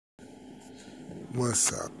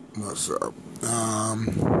What's up? What's up?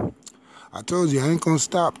 I told you I ain't gonna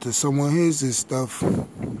stop till someone hears this stuff.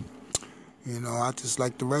 You know, I just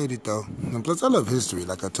like to write it though. And plus, I love history,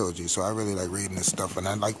 like I told you, so I really like reading this stuff, and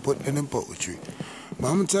I like putting it in poetry. But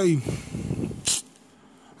I'm gonna tell you,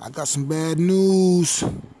 I got some bad news.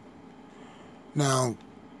 Now,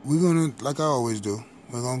 we're gonna, like I always do,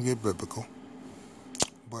 we're gonna get biblical.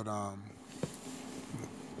 But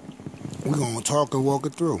we're gonna talk and walk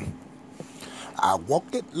it through. I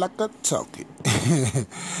walk it like I talk it.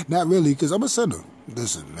 Not really, because I'm a sinner.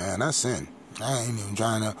 Listen, man, I sin. I ain't even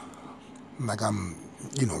trying to, like I'm,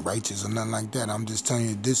 righteous or nothing like that. I'm just telling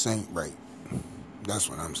you, this ain't right. That's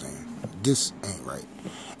what I'm saying. This ain't right.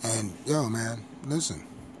 And, yo, man, listen.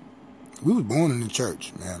 We was born in the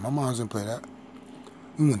church, man. My moms didn't play that.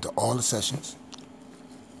 We went to all the sessions.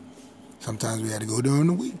 Sometimes we had to go during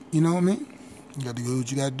the week. You know what I mean? You got to do what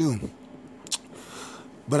you got to do.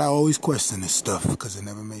 But I always question this stuff because it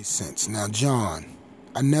never made sense. Now, John,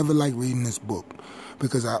 I never liked reading this book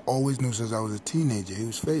because I always knew since I was a teenager he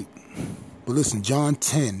was fake. But listen, John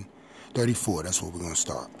 10:34, that's where we're going to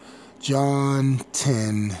start. John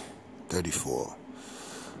 10:34.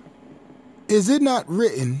 Is it not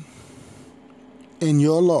written in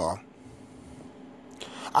your law,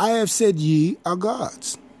 I have said ye are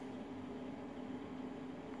gods?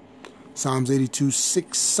 Psalms 82,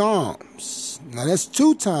 6 Psalms. Now that's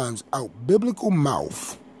 2 times out biblical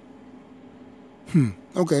mouth.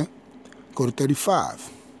 Okay. Go to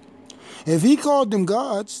 35. If he called them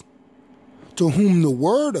gods, to whom the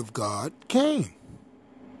word of God came.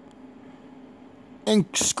 And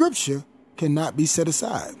scripture cannot be set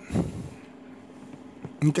aside.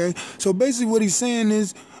 Okay? So basically what he's saying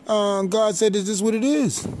is, God said this is what it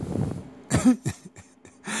is.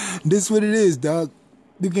 This is what it is, dog.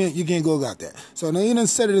 You can't go about that. So now he done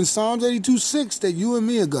said it in Psalms 82:6 that you and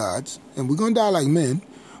me are gods, and we're gonna die like men,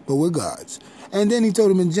 but we're gods. And then he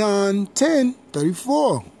told him in John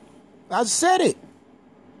 10:34, I said it.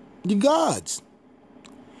 You gods.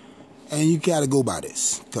 And you gotta go by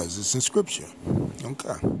this, because it's in scripture.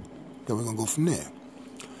 Okay. Then we're gonna go from there.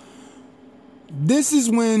 This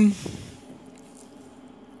is when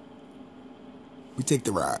we take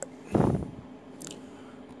the ride.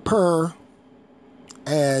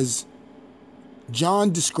 As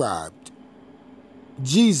John described,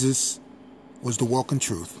 Jesus was the walking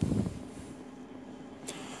truth.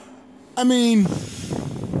 I mean,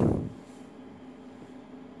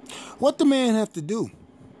 what the man have to do?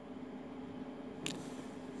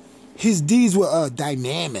 His deeds were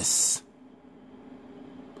dynamis.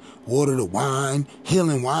 Water to wine,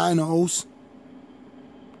 healing winos,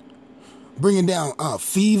 bringing down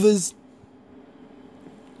fevers.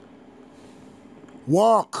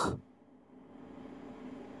 Walk,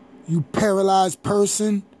 you paralyzed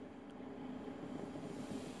person.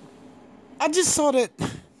 I just saw that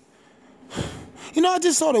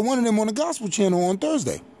one of them on the gospel channel on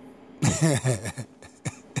Thursday.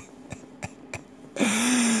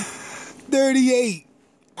 38.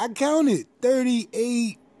 I counted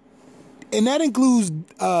 38. And that includes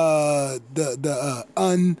the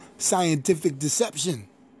unscientific deception.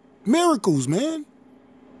 Miracles, man.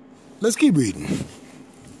 Let's keep reading.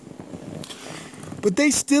 But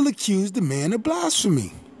they still accuse the man of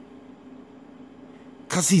blasphemy.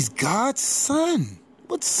 Because he's God's son.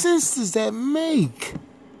 What sense does that make?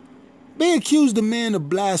 They accuse the man of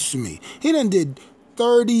blasphemy. He done did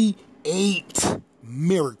 38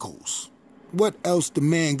 miracles. What else the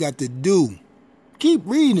man got to do? Keep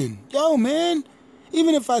reading. Yo, man,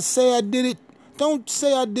 even if I say I did it, don't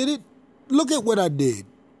say I did it. Look at what I did.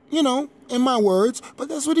 In my words, but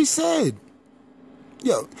that's what he said.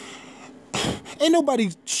 Yo, ain't nobody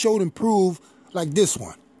showed and proved like this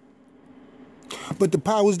one. But the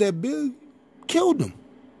powers that be killed him.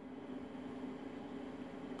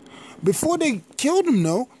 Before they killed him,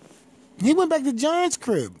 though, he went back to Giant's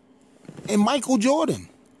crib and Michael Jordan.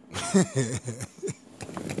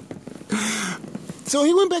 So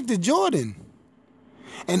he went back to Jordan.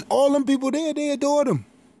 And all them people there, they adored him.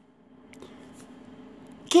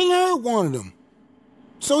 King Herod wanted him.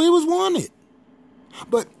 So he was wanted.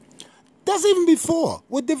 But that's even before.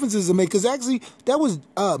 What difference does it make? Because actually, that was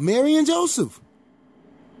Mary and Joseph.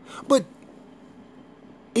 But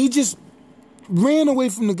he just ran away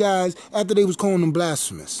from the guys after they was calling him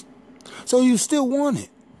blasphemous. So he was still wanted.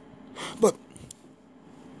 But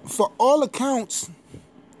for all accounts,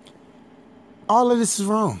 all of this is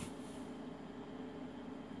wrong.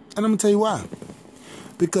 And I'm going to tell you why.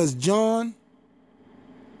 Because John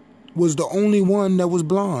was the only one that was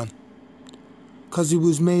blonde. Because he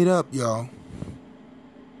was made up, y'all.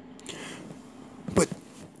 But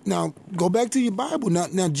Now, go back to your Bible.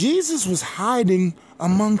 Now Jesus was hiding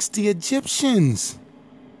amongst the Egyptians.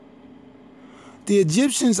 The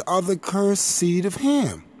Egyptians are the cursed seed of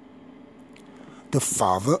Ham, the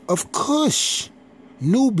father of Cush,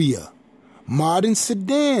 Nubia, modern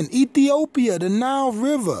Sudan, Ethiopia, the Nile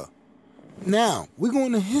River. Now, we're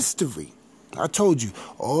going to history. I told you,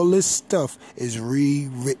 all this stuff is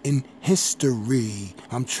rewritten history.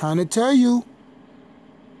 I'm trying to tell you.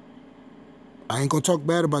 I ain't going to talk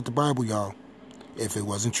bad about the Bible, y'all, if it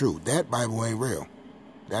wasn't true. That Bible ain't real.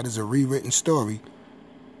 That is a rewritten story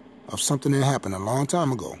of something that happened a long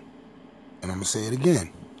time ago. And I'm going to say it again.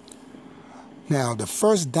 Now, the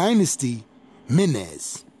first dynasty,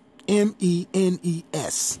 Menes,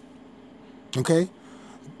 M-E-N-E-S. Okay?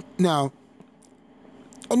 Now,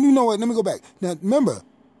 and you know what? Let me go back. Now, remember,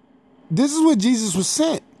 this is where Jesus was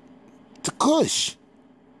sent, to Cush.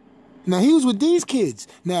 Now, he was with these kids.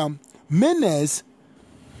 Now, Menes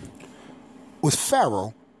was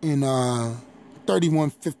Pharaoh in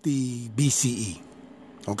 3150 BCE.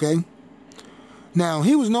 Okay? Now,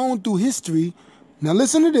 he was known through history, now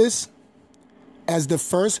listen to this, as the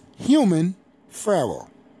first human pharaoh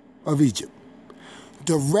of Egypt.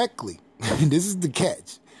 Directly, this is the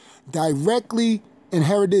catch, directly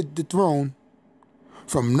inherited the throne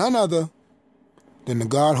from none other than the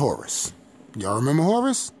god Horus. Y'all remember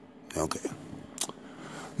Horus? Okay.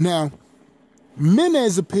 Now,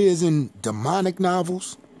 Menes appears in demonic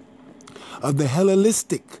novels of the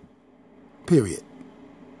Hellenistic period.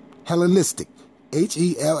 Hellenistic.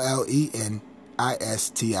 Hellenistic.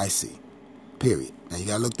 Period. Now, you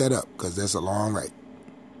got to look that up because that's a long write.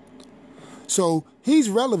 So, he's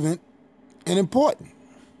relevant and important.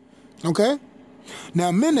 Okay?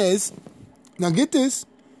 Now, Menes, now get this.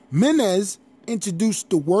 Menes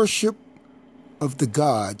introduced the worship of the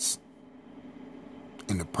gods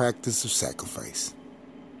and the practice of sacrifice.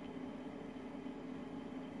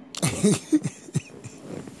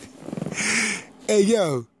 Hey,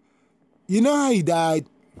 yo, you know how he died?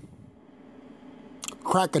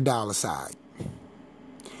 Crocodile-cide.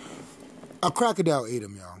 A crocodile ate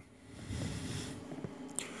him, y'all.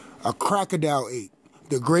 A crocodile ate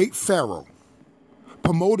the great pharaoh,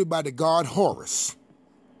 promoted by the god Horus,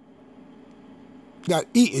 got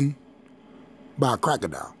eaten by a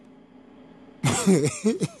crocodile.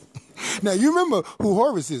 Now, you remember who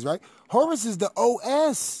Horus is, right? Horus is the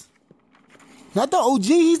OS. Not the OG,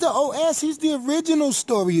 he's the OS. He's the original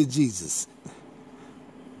story of Jesus.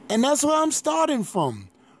 And that's where I'm starting from.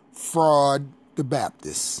 Fraud the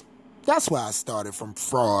Baptist. That's why I started from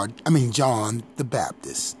John the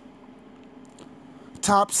Baptist.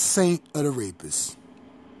 Top saint of the rapists.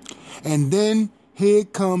 And then here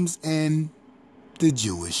comes in the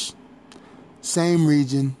Jewish. Same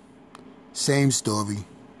region, same story.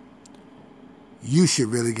 You should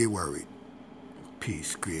really get worried.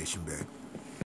 Peace, Creation Bay.